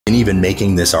in even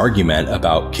making this argument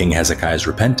about King Hezekiah's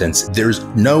repentance, there's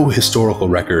no historical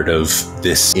record of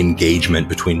this engagement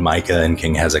between Micah and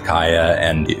King Hezekiah.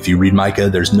 And if you read Micah,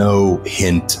 there's no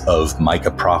hint of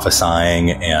Micah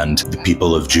prophesying and the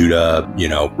people of Judah,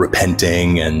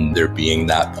 repenting and there being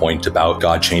that point about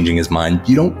God changing his mind.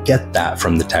 You don't get that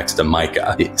from the text of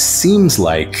Micah. It seems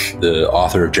like the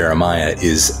author of Jeremiah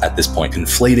is at this point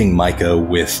conflating Micah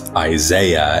with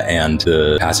Isaiah and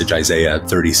the passage Isaiah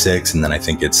 36, and then I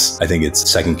think it's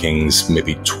 2 Kings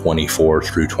maybe 24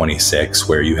 through 26,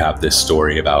 where you have this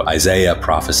story about Isaiah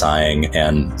prophesying,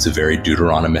 and it's a very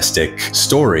Deuteronomistic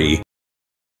story.